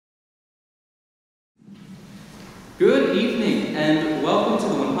Good evening, and welcome to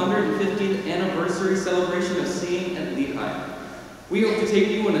the 150th anniversary celebration of singing at Lehigh. We hope to take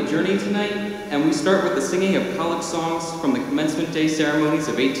you on a journey tonight, and we start with the singing of college songs from the commencement day ceremonies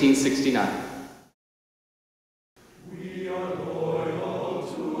of 1869.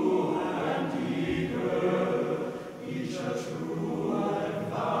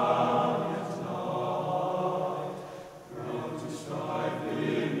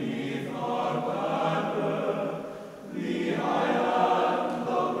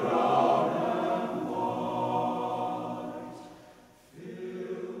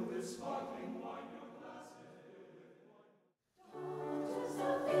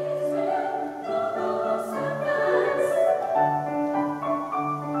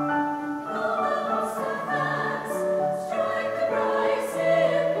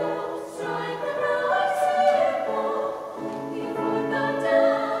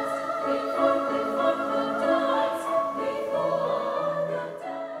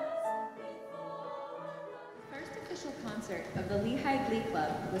 Of the Lehigh Glee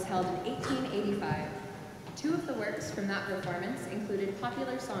Club was held in 1885. Two of the works from that performance included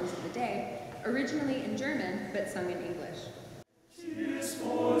popular songs of the day, originally in German but sung in English. Tis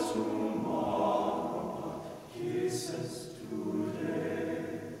for tomorrow, kisses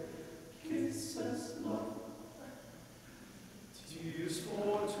today, kisses not. Tis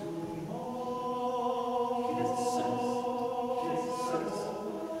for tomorrow,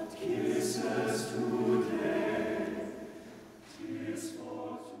 kisses today.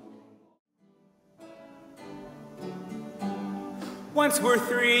 Once were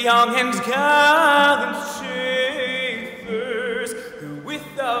three young and gallant chafers, who with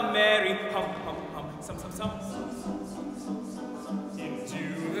a merry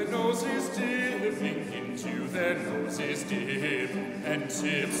into their noses dipping, and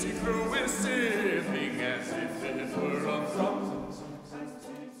tipsy through with sipping, as if it were a drum.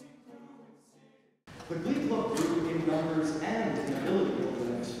 The Glee Club grew in numbers and in ability over the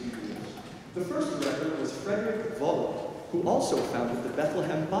next few years. The first director was Friedrich, who also founded the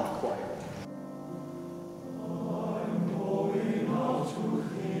Bethlehem Bach Choir. I'm going out to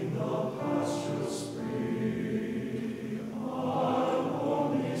clean the pastures free. I'll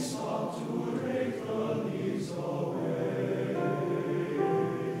only stop to rake the leaves away,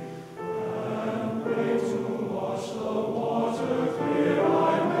 and wait to watch the water clear I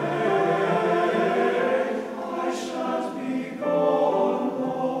may. I shan't be gone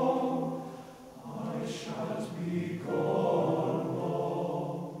long. I shan't be gone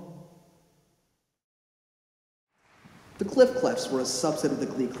long. The Clefs were a subset of the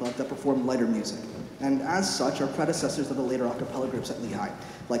Glee Club that performed lighter music, and as such are predecessors of the later a cappella groups at Lehigh,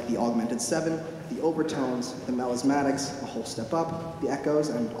 like the Augmented Seven, the Overtones, the Melismatics, A Whole Step Up, the Echoes,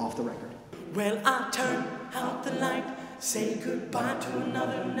 and Off the Record. Well, I turn out the light, say goodbye to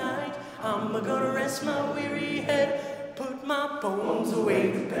another night. I'm gonna rest my weary head, put my bones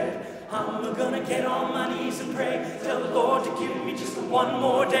away to bed. I'm gonna get on my knees and pray, tell the Lord to give me just one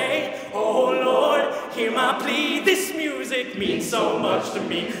more day. Oh Lord, hear my plea, this music means so much to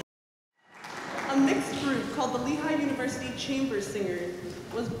me. A mixed group called the Lehigh University Chamber Singers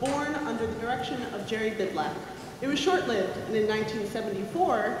was born under the direction of Jerry Bidlack. It was short-lived, and in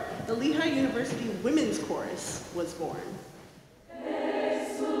 1974, the Lehigh University Women's Chorus was born.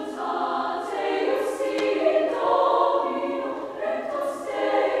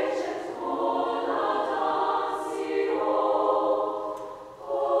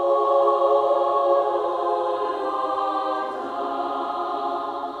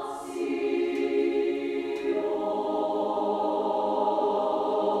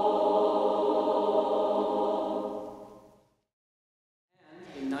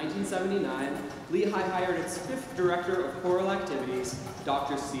 In 1979, Lehigh hired its fifth director of choral activities,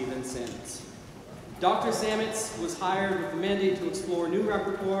 Dr. Stephen Sametz. Dr. Sametz was hired with the mandate to explore new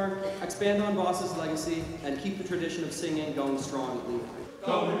repertoire, expand on Voss's legacy, and keep the tradition of singing going strong at Lehigh.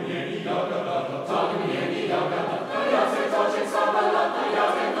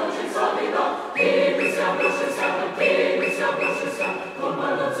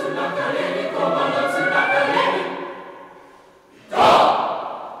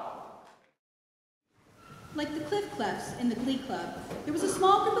 Like the Clefs in the Glee Club, there was a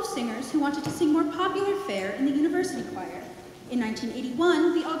small group of singers who wanted to sing more popular fare in the university choir. In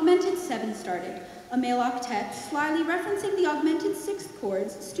 1981, the Augmented Seven started, a male octet slyly referencing the augmented sixth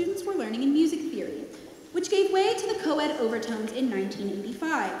chords students were learning in music theory, which gave way to the co-ed Overtones in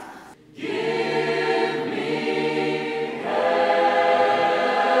 1985. Give me heaven.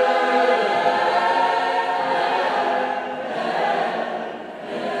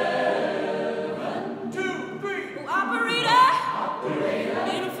 2, 3.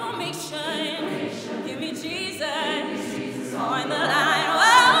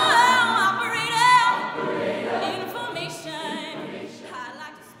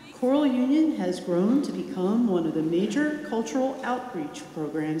 Choral Union has grown to become one of the major cultural outreach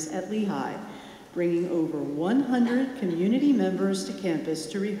programs at Lehigh, bringing over 100 community members to campus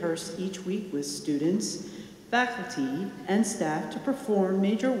to rehearse each week with students, faculty, and staff to perform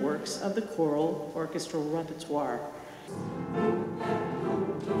major works of the choral orchestral repertoire.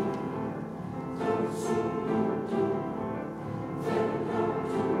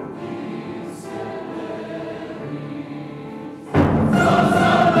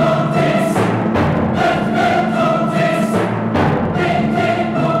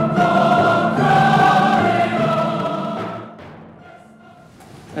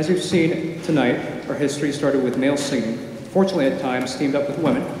 As you've seen tonight, our history started with male singing, fortunately at times teamed up with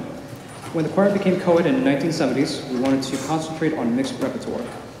women. When the choir became co-ed in the 1970s, we wanted to concentrate on mixed repertoire.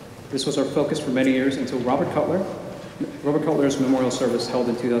 This was our focus for many years until Robert Cutler's memorial service held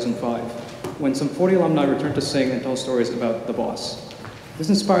in 2005, when some 40 alumni returned to sing and tell stories about the boss. This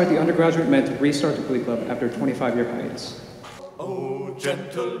inspired the undergraduate men to restart the Glee Club after a 25-year hiatus. Oh,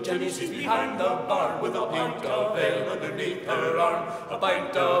 gentle Jenny sits behind the bar with a pint of ale underneath her arm, a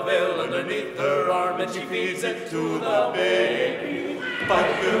pint of ale underneath her arm, and she feeds it to the baby.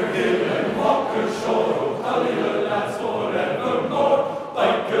 Biker Hill and Walker Shore, oh, Collier lasts forevermore.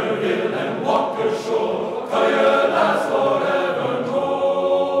 Biker Hill and Walker Shore, Collier lasts forevermore.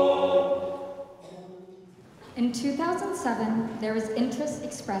 In 2007, there was interest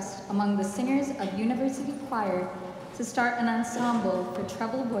expressed among the singers of University Choir to start an ensemble for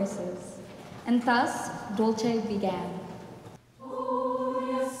treble voices, and thus Dolce began.